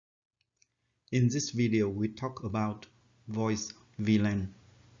In this video, we talk about voice VLAN.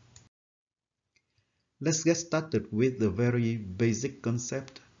 Let's get started with the very basic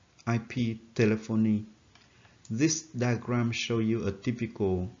concept, IP telephony. This diagram shows you a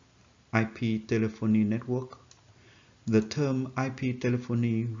typical IP telephony network. The term IP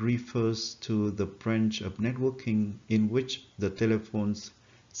telephony refers to the branch of networking in which the telephones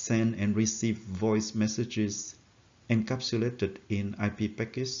send and receive voice messages encapsulated in IP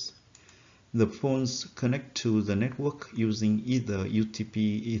packets. The phones connect to the network using either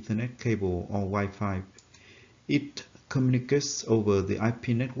UTP, Ethernet cable, or Wi-Fi. It communicates over the IP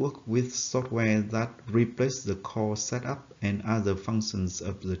network with software that replaces the call setup and other functions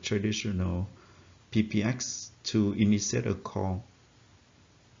of the traditional PBX to initiate a call.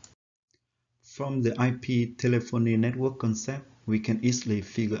 From the IP telephony network concept, we can easily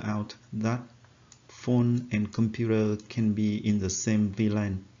figure out that phone and computer can be in the same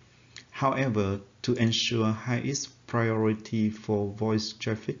VLAN. However, to ensure highest priority for voice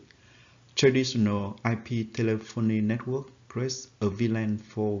traffic, traditional IP telephony network creates a VLAN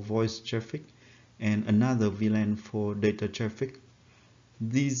for voice traffic and another VLAN for data traffic.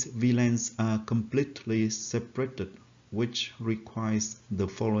 These VLANs are completely separated, which requires the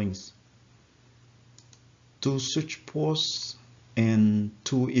following: 2 switch ports and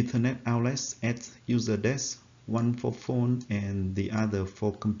 2 Ethernet outlets at user desk, one for phone and the other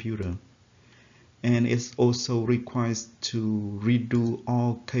for computer. And it also requires to redo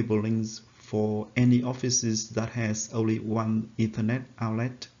all cablings for any offices that has only one Ethernet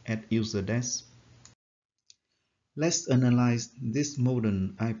outlet at user desk. Let's analyze this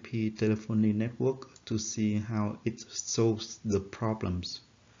modern IP telephony network to see how it solves the problems.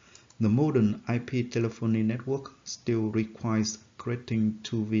 The modern IP telephony network still requires creating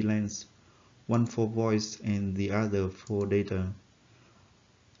 2 VLANs, one for voice and the other for data.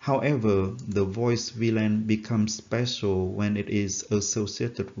 However, the voice VLAN becomes special when it is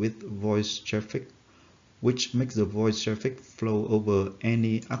associated with voice traffic, which makes the voice traffic flow over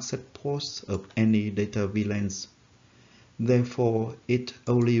any access ports of any data VLANs. Therefore, it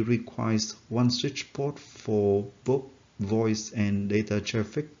only requires one switch port for both voice and data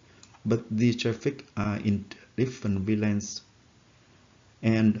traffic, but these traffic are in different VLANs.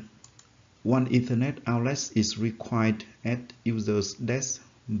 And one Ethernet outlet is required at user's desk,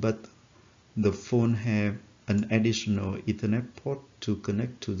 but the phone have an additional Ethernet port to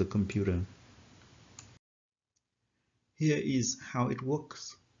connect to the computer. Here is how it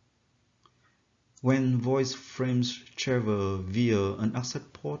works. When voice frames travel via an access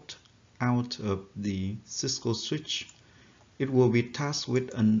port out of the Cisco switch, it will be tasked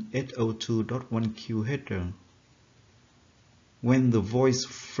with an 802.1q header. When the voice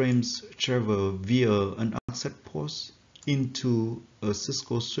frames travel via an access port into a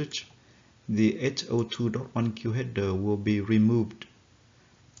Cisco switch, the 802.1q header will be removed.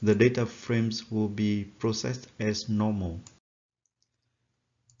 The data frames will be processed as normal.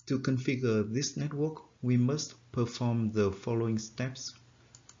 To configure this network, we must perform the following steps: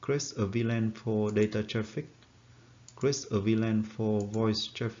 create a VLAN for data traffic, create a VLAN for voice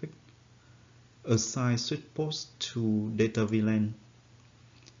traffic, assign switch ports to data VLAN,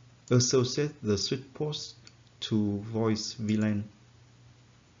 associate the switch ports to voice VLAN.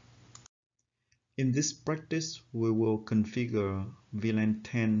 In this practice, we will configure VLAN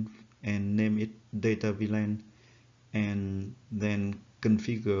 10 and name it data VLAN, and then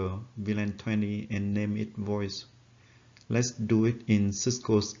configure VLAN 20 and name it voice. Let's do it in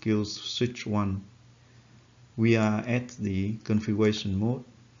Cisco Skills Switch 1. We are at the configuration mode.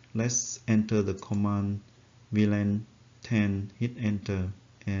 Let's enter the command VLAN 10, hit enter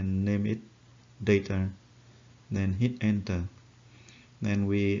and name it data, then hit enter. Then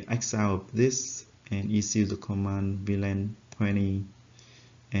we X out this and issue the command VLAN 20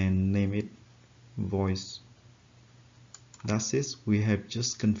 and name it voice. That's it. We have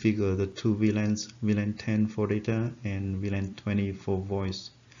just configured the 2 VLANs, VLAN 10 for data and VLAN 20 for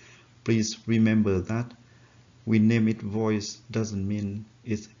voice. Please remember that we name it voice doesn't mean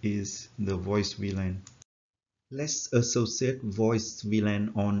it is the voice VLAN. Let's associate voice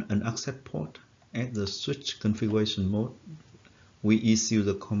VLAN on an access port. At the switch configuration mode, we issue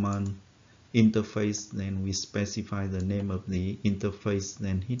the command interface, then we specify the name of the interface,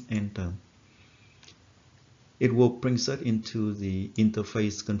 then hit enter. It will bring us into the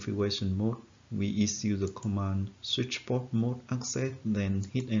interface configuration mode. We issue the command switch port mode access, then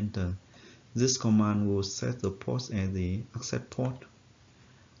hit enter. This command will set the port as the access port.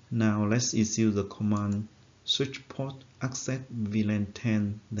 Now let's issue the command switch port access VLAN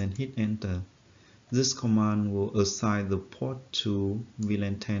 10, then hit enter. This command will assign the port to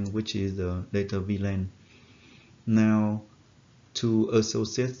VLAN 10, which is the data VLAN. Now, to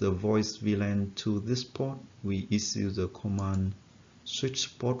associate the voice VLAN to this port, we issue the command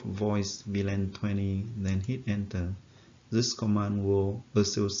switch port voice VLAN 20, then hit enter. This command will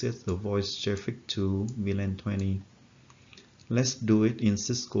associate the voice traffic to VLAN 20. Let's do it in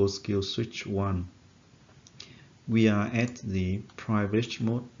Cisco Skill Switch 1. We are at the privilege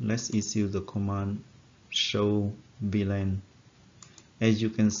mode. Let's issue the command show VLAN. As you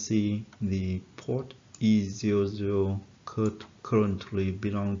can see, the port E00 currently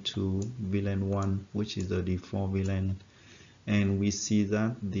belong to VLAN 1, which is the default VLAN, and we see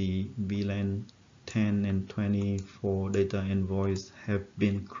that the VLAN 10 and 20 for data and voice have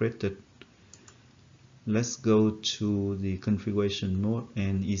been created. Let's go to the configuration mode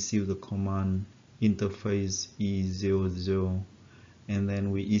and issue the command interface E00, and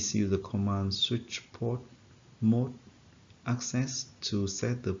then we issue the command switch port mode access to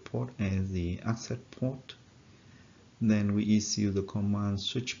set the port as the access port. Then we issue the command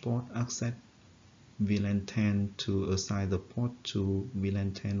switch port access VLAN 10 to assign the port to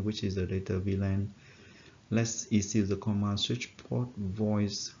VLAN 10, which is the data VLAN. Let's issue the command switch port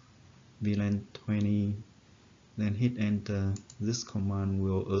voice VLAN 20, then hit enter. This command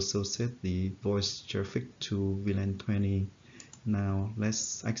will associate the voice traffic to VLAN 20. Now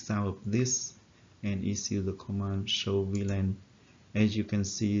let's exit out of this and issue the command show VLAN. As you can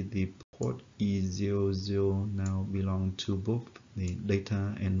see, the port E00 now belong to both the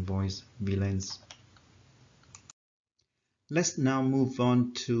data and voice VLANs. Let's now move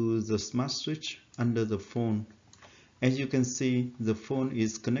on to the smart switch under the phone. As you can see, the phone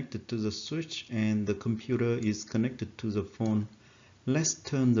is connected to the switch and the computer is connected to the phone. Let's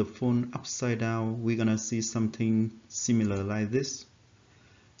turn the phone upside down. We're gonna see something similar like this.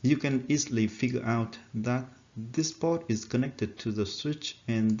 You can easily figure out that this port is connected to the switch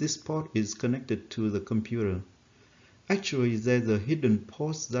and this port is connected to the computer. Actually, there's a hidden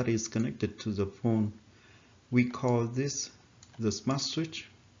port that is connected to the phone. We call this the smart switch.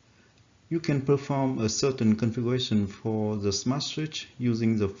 You can perform a certain configuration for the smart switch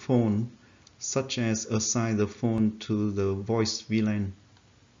using the phone, such as assign the phone to the voice VLAN.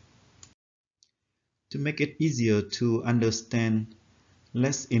 To make it easier to understand,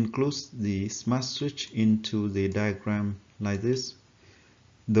 let's include the smart switch into the diagram like this.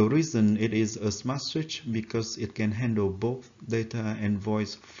 The reason it is a smart switch because it can handle both data and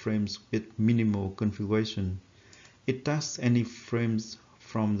voice frames with minimal configuration. It takes any frames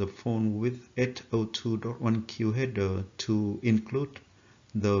from the phone with 802.1q header to include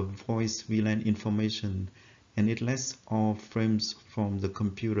the voice VLAN information, and it lets all frames from the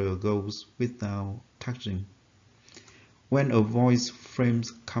computer goes without touching. When a voice frame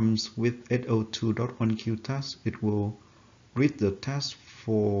comes with 802.1q task, it will read the task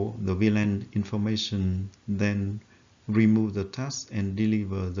for the VLAN information, then remove the task and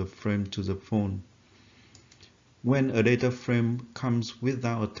deliver the frame to the phone. When a data frame comes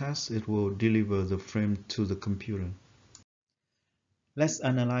without a task, it will deliver the frame to the computer. Let's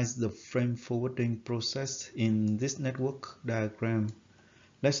analyze the frame forwarding process in this network diagram.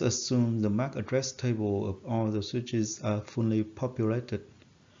 Let's assume the MAC address table of all the switches are fully populated.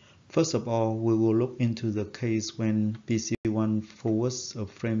 First of all, we will look into the case when PC1 forwards a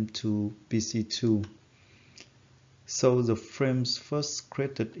frame to PC2. So the frames first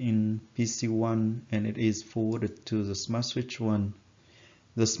created in PC1 and it is forwarded to the smart switch 1.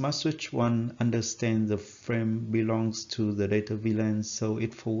 The smart switch 1 understands the frame belongs to the data VLAN, so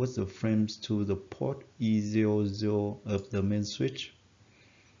it forwards the frames to the port E00 of the main switch.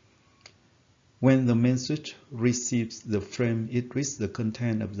 When the main switch receives the frame, it reads the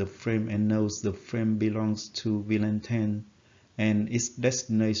content of the frame and knows the frame belongs to VLAN 10 and its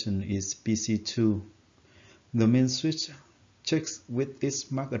destination is PC2. The main switch checks with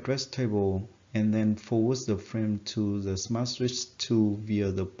its MAC address table and then forwards the frame to the smart switch 2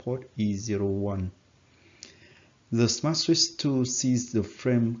 via the port E01. The smart switch 2 sees the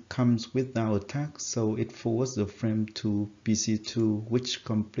frame comes without a tag, so it forwards the frame to PC2, which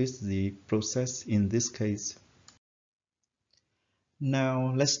completes the process in this case.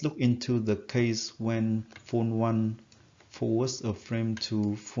 Now let's look into the case when phone 1 forwards a frame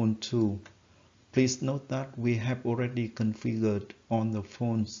to phone 2. Please note that we have already configured on the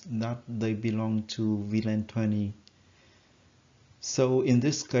phones that they belong to VLAN 20. So in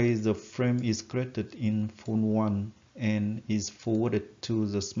this case, the frame is created in phone 1 and is forwarded to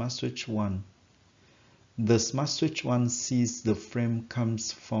the smart switch 1. The smart switch 1 sees the frame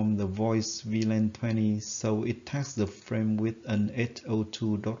comes from the voice VLAN 20, so it tags the frame with an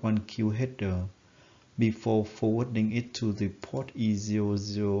 802.1q header. before forwarding it to the port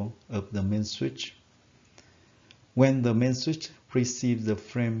E00 of the main switch. When the main switch receives the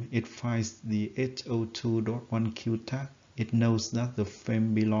frame, it finds the 802.1q tag. It knows that the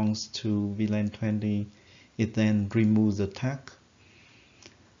frame belongs to VLAN 20. It then removes the tag.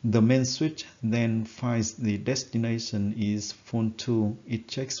 The main switch then finds the destination is phone 2. It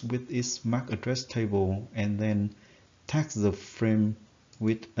checks with its MAC address table and then tags the frame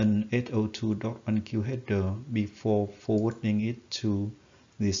with an 802.1q header before forwarding it to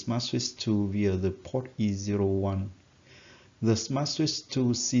the Smart Switch 2 via the port E01. The Smart Switch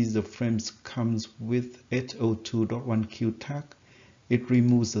 2 sees the frames comes with 802.1q tag. It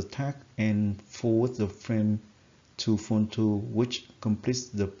removes the tag and forwards the frame to phone 2, which completes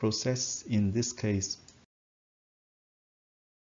the process in this case.